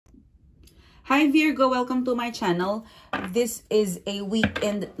Hi Virgo, welcome to my channel. This is a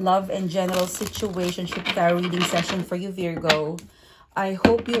weekend love and general situationship tarot reading session for you, Virgo. I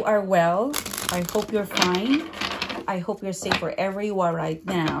hope you are well. I hope you're fine. I hope you're safe wherever you are right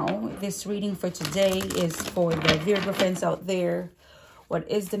now. This reading for today is for the Virgo friends out there. What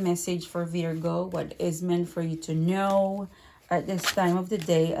is the message for Virgo? What is meant for you to know at this time of the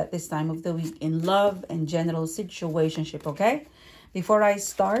day, at this time of the week in love and general situationship, okay? Before I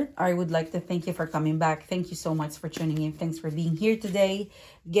start, I would like to thank you for coming back. Thank you so much for tuning in. Thanks for being here today.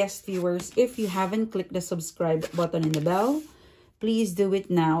 Guest viewers, if you haven't clicked the subscribe button and the bell, please do it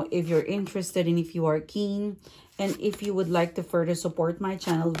now if you're interested and if you are keen. And if you would like to further support my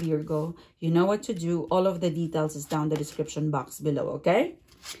channel, Virgo, you know what to do. All of the details is down the description box below, okay?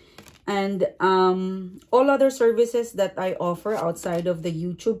 And all other services that I offer outside of the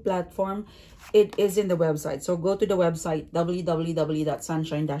YouTube platform, it is in the website. So go to the website,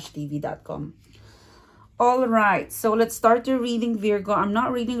 www.sunshine-tv.com. All right, so let's start the reading, Virgo. I'm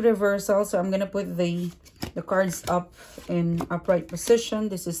not reading reversal, so I'm going to put the cards up in upright position.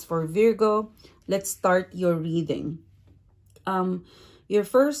 This is for Virgo. Let's start your reading. Your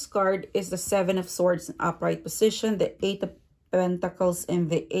first card is the Seven of Swords in upright position, the Eight of Pentacles, and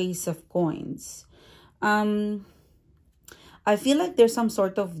the Ace of Coins. I feel like there's some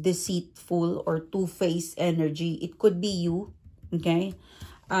sort of deceitful or two-faced energy. It could be you, okay?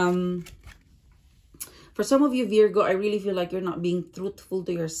 For some of you, Virgo, I really feel like you're not being truthful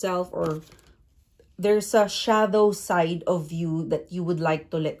to yourself, or there's a shadow side of you that you would like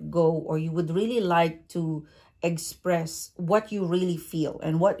to let go, or you would really like to express what you really feel.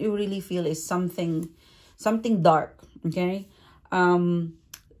 And what you really feel is something dark, okay?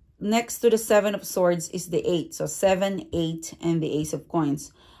 Next to the Seven of Swords is the Eight. So 7, 8, and the Ace of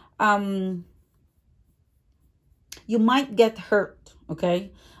Coins. You might get hurt,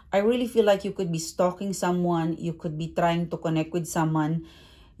 okay? I really feel like you could be stalking someone. You could be trying to connect with someone.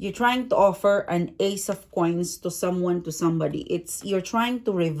 You're trying to offer an Ace of Coins to someone, to somebody. You're trying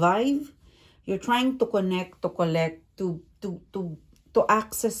to revive. You're trying to connect, to collect, to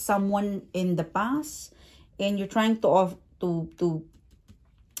access someone in the past. And you're trying to offer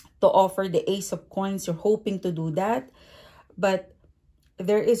the Ace of Coins. You're hoping to do that, but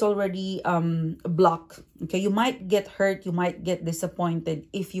there is already a block, okay? You might get hurt, you might get disappointed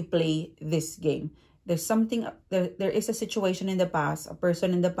if you play this game. There's something, there is a situation in the past, a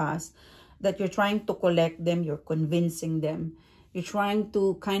person in the past, that you're trying to collect them, you're convincing them, you're trying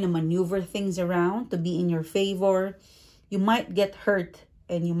to kind of maneuver things around to be in your favor. You might get hurt,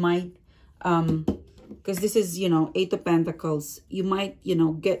 and you might because this is, you know, Eight of Pentacles. You might, you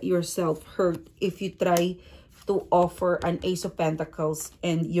know, get yourself hurt if you try to offer an Ace of Pentacles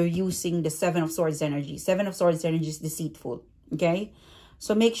and you're using the Seven of Swords energy. Seven of Swords energy is deceitful, okay?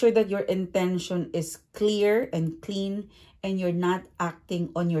 So make sure that your intention is clear and clean, and you're not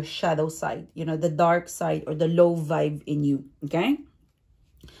acting on your shadow side, you know, the dark side or the low vibe in you, okay?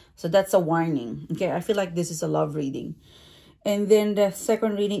 So that's a warning, okay? I feel like this is a love reading. And then the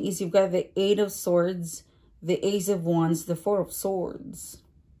second reading is you've got the Eight of Swords, the Ace of Wands, the Four of Swords.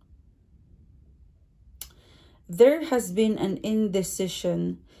 There has been an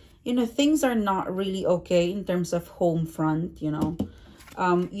indecision. You know, things are not really okay in terms of home front, you know.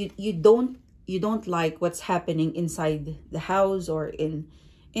 You don't like what's happening inside the house or in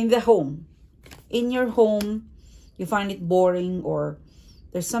the home. In your home, you find it boring, or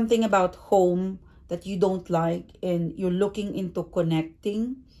there's something about home that you don't like, and you're looking into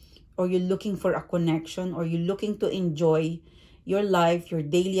connecting, or you're looking for a connection, or you're looking to enjoy your life, your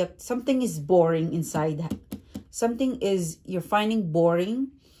daily. Something is boring inside. Something is, you're finding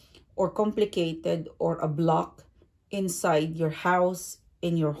boring or complicated or a block inside your house,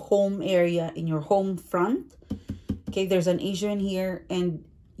 in your home area, in your home front. Okay, there's an issue in here, and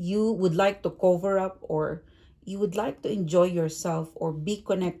you would like to cover up, or you would like to enjoy yourself or be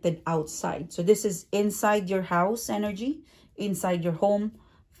connected outside. So this is inside your house energy, inside your home.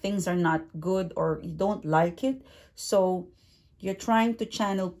 Things are not good, or you don't like it. So you're trying to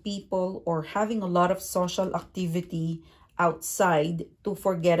channel people, or having a lot of social activity outside to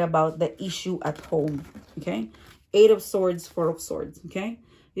forget about the issue at home, okay? Eight of Swords, Four of Swords, okay?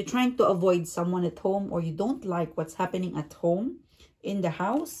 You're trying to avoid someone at home, or you don't like what's happening at home in the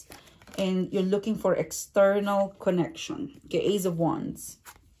house, and you're looking for external connection. Okay, Ace of Wands.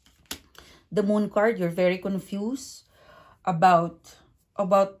 The Moon card, you're very confused about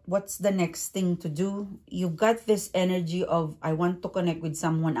what's the next thing to do. You've got this energy of, I want to connect with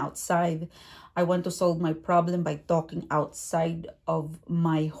someone outside. I want to solve my problem by talking outside of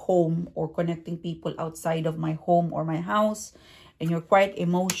my home, or connecting people outside of my home or my house. And you're quite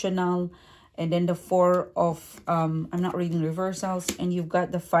emotional, And then the 4 of, I'm not reading reversals. And you've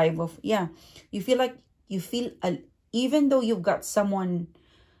got the 5 of, yeah. You feel like, even though you've got someone,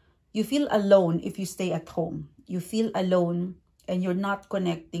 you feel alone if you stay at home. You feel alone and you're not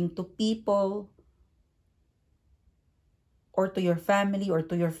connecting to people or to your family or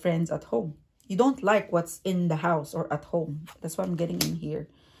to your friends at home. You don't like what's in the house or at home. That's what I'm getting in here.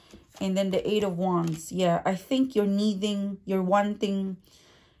 And then the 8 of Wands. Yeah, I think you're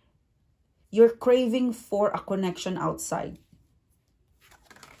craving for a connection outside.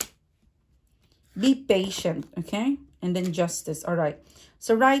 Be patient, okay? And then Justice. All right.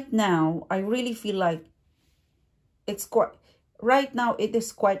 So right now, I really feel like right now it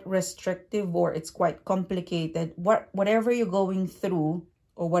is quite restrictive, or it's quite complicated. Whatever you're going through,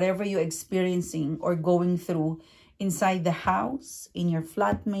 or whatever you're experiencing or going through inside the house, in your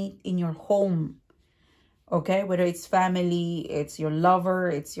flatmate, in your home, okay? Whether it's family, it's your lover,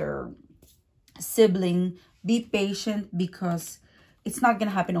 it's your sibling, be patient, because it's not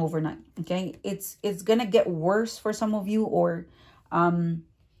gonna happen overnight, okay? It's gonna get worse for some of you, or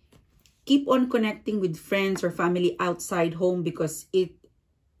keep on connecting with friends or family outside home, because it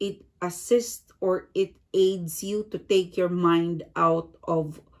assists, or it aids you to take your mind out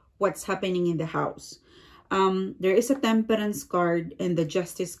of what's happening in the house. There is a Temperance card and the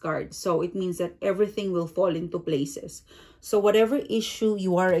Justice card. So it means that everything will fall into places. So whatever issue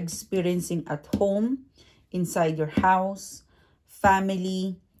you are experiencing at home, inside your house,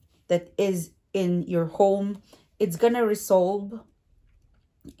 family that is in your home, it's going to resolve.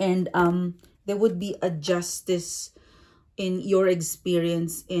 And there would be a justice in your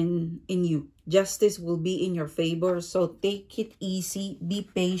experience in you. Justice will be in your favor. So take it easy. Be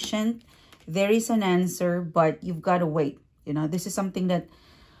patient. There is an answer, but you've got to wait. You know, this is something that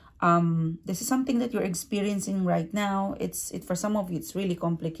you're experiencing right now. For some of you, it's really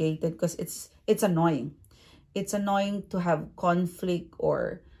complicated, because it's annoying. It's annoying to have conflict,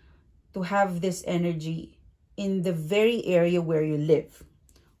 or to have this energy in the very area where you live,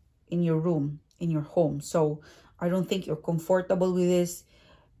 in your room, in your home. So I don't think you're comfortable with this.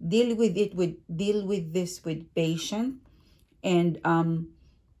 Deal with this with patience. And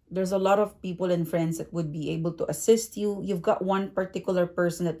there's a lot of people and friends that would be able to assist you. You've got one particular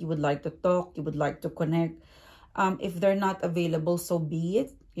person that you would like to talk, you would like to connect. If they're not available, so be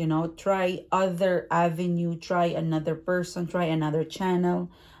it. You know, try other avenue, try another person, try another channel.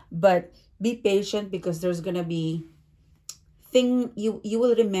 But be patient, because there's gonna be you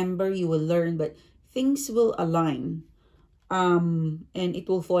will remember, you will learn, but things will align. And it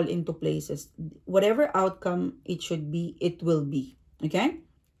will fall into places. Whatever outcome it should be, it will be. Okay?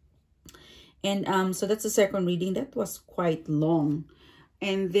 And so that's the second reading. That was quite long.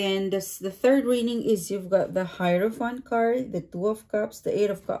 And then the third reading is, you've got the Hierophant card, the 2 of Cups, the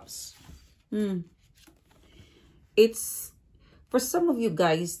 8 of Cups. It's, for some of you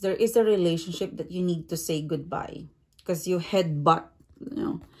guys, there is a relationship that you need to say goodbye, because you headbutt, you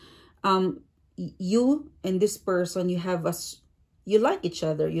know. You and this person, you like each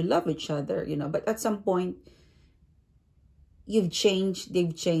other, you love each other, you know, but at some point, you've changed,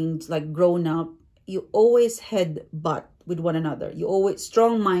 they've changed, like grown up. You always headbutt with one another. You always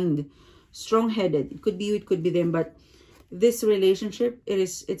strong-minded, strong-headed. It could be you, it could be them, but this relationship,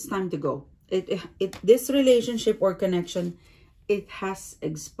 it's time to go. This relationship or connection, it has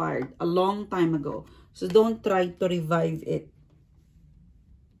expired a long time ago. So don't try to revive it.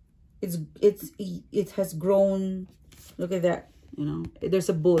 It has grown. Look at that, you know. There's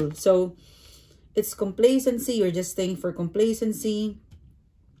a bull. So it's complacency. You're just staying for complacency.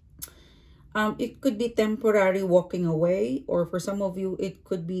 It could be temporary walking away, or for some of you, it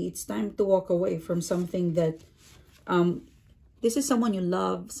could be it's time to walk away from something that this is someone you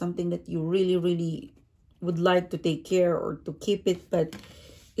love, something that you really, really would like to take care or to keep it, but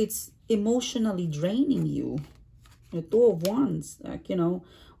it's emotionally draining you. The 2 of Wands, like, you know,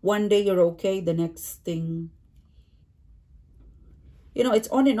 one day you're okay, the next thing, you know, it's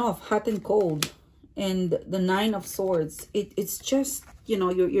on and off, hot and cold. And the 9 of Swords, it's just, you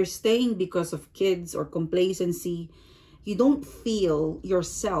know, you're staying because of kids or complacency. You don't feel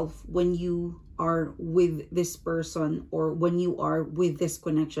yourself when you are with this person, or when you are with this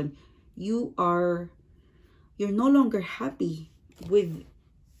connection. You're no longer happy with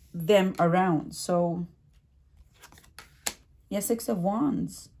them around. So yeah, 6 of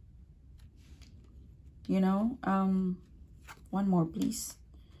Wands, you know. One more, please.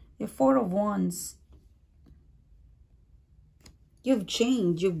 The 4 of Wands. You've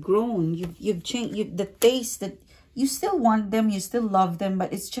changed, you've grown, you've changed. The taste that you still want them, you still love them,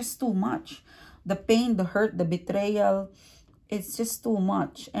 but it's just too much. The pain, the hurt, the betrayal, it's just too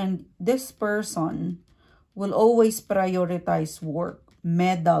much. And this person will always prioritize work,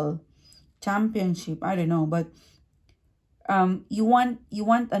 medal, championship, I don't know, but you want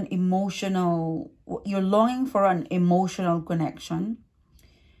an emotional, you're longing for an emotional connection.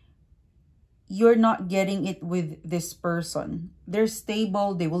 You're not getting it with this person. They're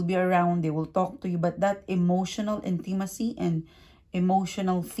stable, they will be around, they will talk to you, but that emotional intimacy and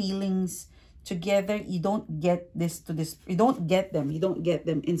emotional feelings together, you don't get you don't get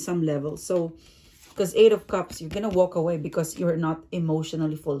them in some level. So because 8 of Cups, you're gonna walk away because you're not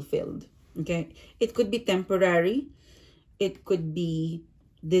emotionally fulfilled. Okay, it could be temporary, it could be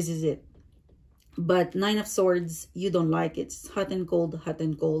this is it, but 9 of Swords, you don't like it. It's hot and cold,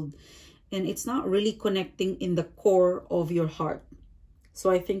 and it's not really connecting in the core of your heart. So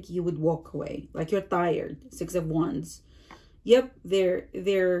I think you would walk away, like you're tired. 6 of Wands, yep,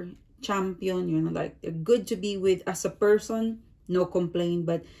 they're champion, you know, like they're good to be with as a person, no complaint,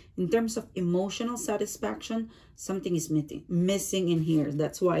 but in terms of emotional satisfaction, something is missing in here.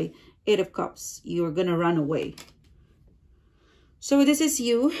 That's why 8 of Cups, you're gonna run away. So this is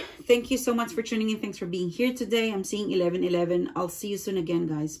you. Thank you so much for tuning in. Thanks for being here today. I'm seeing 1111. I'll see you soon again,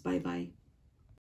 guys. Bye bye.